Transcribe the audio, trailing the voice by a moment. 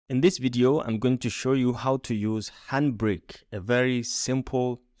In this video, I'm going to show you how to use Handbrake, a very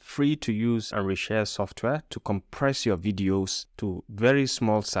simple, free to use and reshare software to compress your videos to very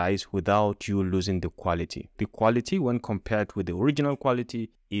small size without you losing the quality. The quality when compared with the original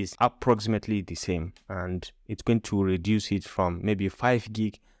quality is approximately the same, and it's going to reduce it from maybe 5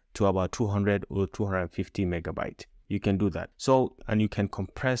 gig to about 200 or 250 megabyte. You can do that. So, and you can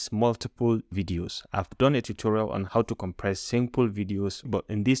compress multiple videos. I've done a tutorial on how to compress simple videos, but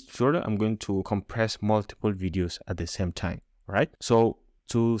in this tutorial, I'm going to compress multiple videos at the same time, right? So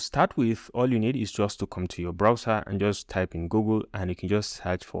to start with, all you need is just to come to your browser and just type in Google, and you can just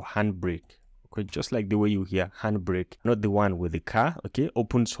search for Handbrake. Okay, just like the way you hear Handbrake, not the one with the car, okay,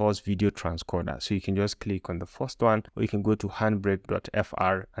 open source video transcoder. So you can just click on the first one, or you can go to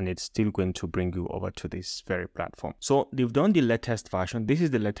handbrake.fr and it's still going to bring you over to this very platform. So they've done the latest version. This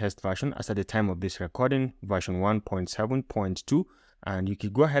is the latest version as at the time of this recording, version 1.7.2. And you can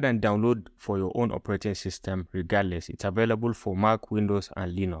go ahead and download for your own operating system regardless. It's available for Mac, Windows,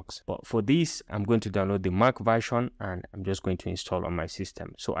 and Linux. But for this, I'm going to download the Mac version and I'm just going to install on my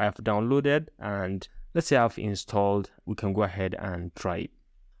system. So I have downloaded, and let's say I've installed, we can go ahead and try it.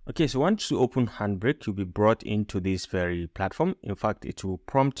 Okay, so once you open Handbrake, you'll be brought into this very platform. In fact, it will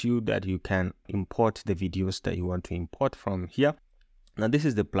prompt you that you can import the videos that you want to import from here. Now, this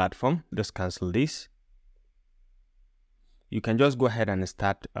is the platform. Just cancel this. You can just go ahead and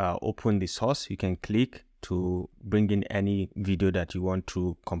start open the source. You can click to bring in any video that you want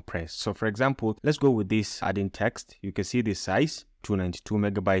to compress. So for example, let's go with this adding text. You can see the size 292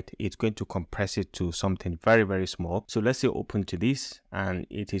 megabyte. It's going to compress it to something very, very small. So let's say open to this, and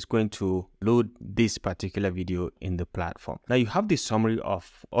it is going to load this particular video in the platform. Now you have the summary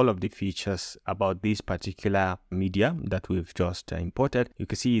of all of the features about this particular media that we've just imported. You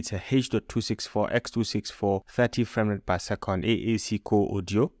can see it's a H.264 x264 30 frame rate per second AAC core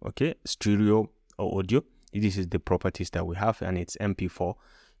audio, okay, stereo or audio. This is the properties that we have, and it's MP4.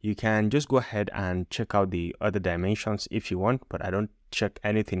 You can just go ahead and check out the other dimensions if you want, but I don't check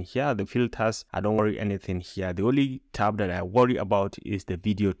anything here. The filters, I don't worry anything here. The only tab that I worry about is the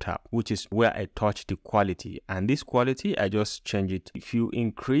video tab, which is where I touch the quality. And this quality, I just change it. If you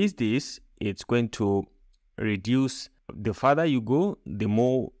increase this, it's going to reduce. The farther you go, the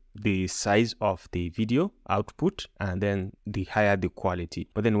more the size of the video output, and then the higher the quality.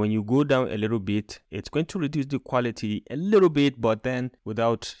 But then when you go down a little bit, it's going to reduce the quality a little bit, but then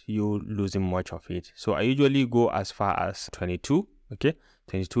without you losing much of it. So I usually go as far as 22. Okay,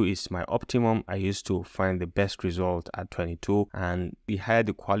 22 is my optimum. I used to find the best result at 22, and the higher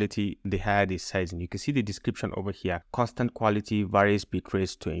the quality, the higher the size. And you can see the description over here. Constant quality varies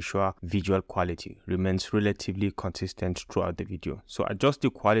bitrates to ensure visual quality remains relatively consistent throughout the video. So adjust the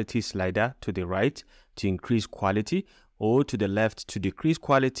quality slider to the right to increase quality, or to the left to decrease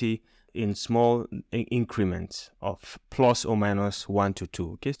quality in small increments of plus or minus 1 to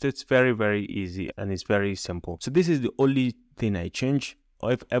 2. Okay, so it's very, very easy and it's very simple. So this is the only thing I change.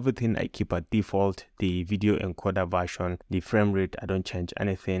 Or if everything I keep at default, the video encoder version, the frame rate, I don't change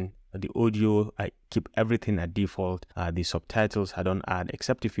anything. The audio, I keep everything at default. The subtitles, I don't add,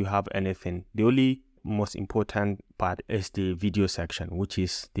 except if you have anything. The only most important part is the video section, which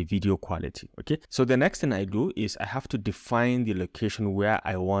is the video quality. Okay, so the next thing I do is I have to define the location where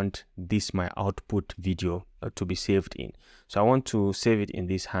I want this my output video to be saved in. So I want to save it in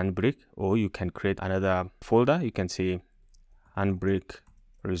this Handbrake, or you can create another folder. You can say Handbrake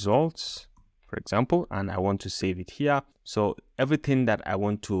results, for example, and I want to save it here. So everything that I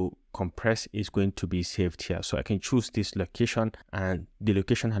want to compress is going to be saved here. So I can choose this location, and the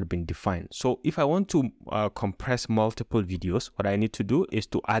location has been defined. So if I want to compress multiple videos, what I need to do is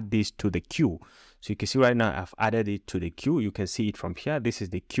to add this to the queue. So you can see right now I've added it to the queue. You can see it from here. This is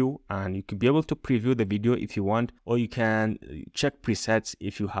the queue, and you can be able to preview the video if you want, or you can check presets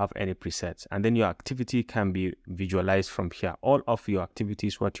if you have any presets, and then your activity can be visualized from here. All of your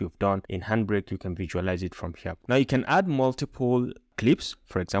activities, what you've done in Handbrake, you can visualize it from here. Now you can add multiple clips.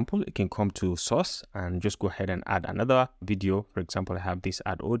 For example, you can come to source and just go ahead and add another video. For example, I have this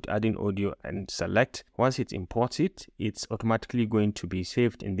adding audio, and select. Once it imports it, it's automatically going to be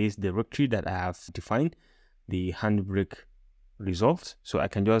saved in this directory that I have defined, the Handbrake results. So I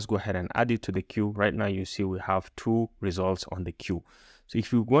can just go ahead and add it to the queue. Right now you see we have 2 results on the queue. So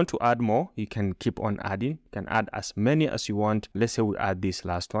if you want to add more, you can keep on adding. You can add as many as you want. Let's say we add this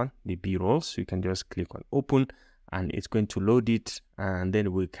last one, the B-rolls. So you can just click on open, and it's going to load it, and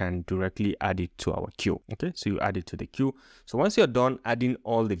then we can directly add it to our queue. Okay, so you add it to the queue. So once you're done adding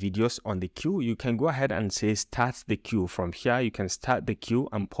all the videos on the queue, you can go ahead and say start the queue. From here you can start the queue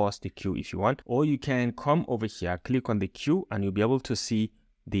and pause the queue if you want, or you can come over here, click on the queue, and you'll be able to see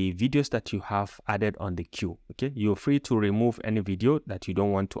the videos that you have added on the queue. Okay, you're free to remove any video that you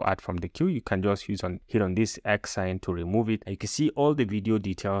don't want to add from the queue. You can just hit on this X sign to remove it, and you can see all the video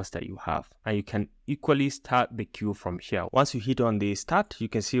details that you have, and you can equally start the queue from here. Once you hit on the start, you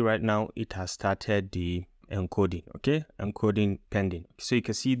can see right now it has started the encoding. Okay, encoding pending. So you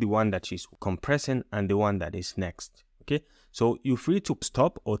can see the one that is compressing and the one that is next. Okay, so you're free to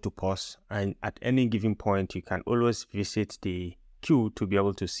stop or to pause, and at any given point you can always visit the queue to be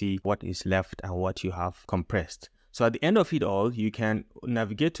able to see what is left and what you have compressed. So at the end of it all, you can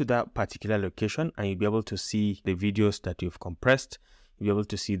navigate to that particular location and you'll be able to see the videos that you've compressed. You'll be able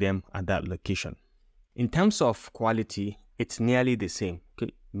to see them at that location. In terms of quality, it's nearly the same.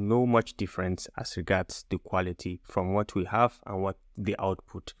 Okay, no much difference as regards the quality from what we have and what the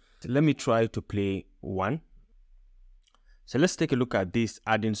output. So let me try to play one. So let's take a look at this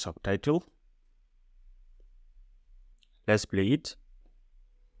adding subtitle. Let's play it.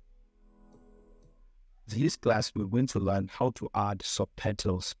 In this class, we're going to learn how to add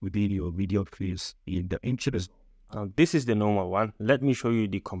subtitles within your video clips in the intro. Now, this is the normal one. Let me show you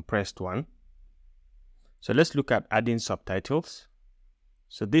the compressed one. So let's look at adding subtitles.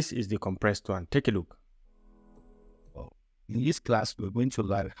 So this is the compressed one. Take a look. In this class, we're going to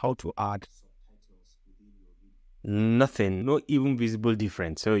learn how to add nothing, no even visible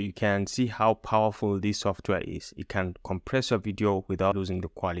difference. So you can see how powerful this software is. It can compress your video without losing the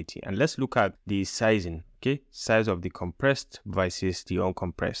quality. And let's look at the sizing. Okay, size of the compressed versus the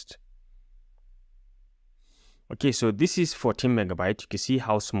uncompressed. Okay, so this is 14 megabyte. You can see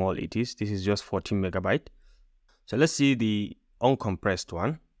how small it is. This is just 14 megabyte. So let's see the uncompressed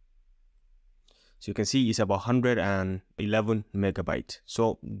one. So you can see it's about 111 megabyte.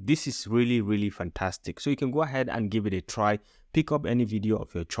 So this is really, really fantastic. So you can go ahead and give it a try. Pick up any video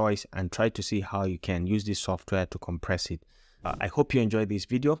of your choice and try to see how you can use this software to compress it. I hope you enjoyed this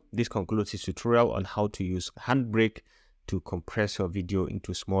video. This concludes this tutorial on how to use Handbrake to compress your video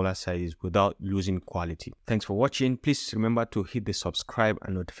into smaller sizes without losing quality. Thanks for watching. Please remember to hit the subscribe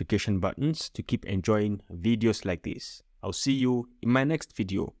and notification buttons to keep enjoying videos like this. I'll see you in my next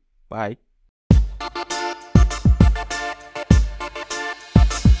video. Bye.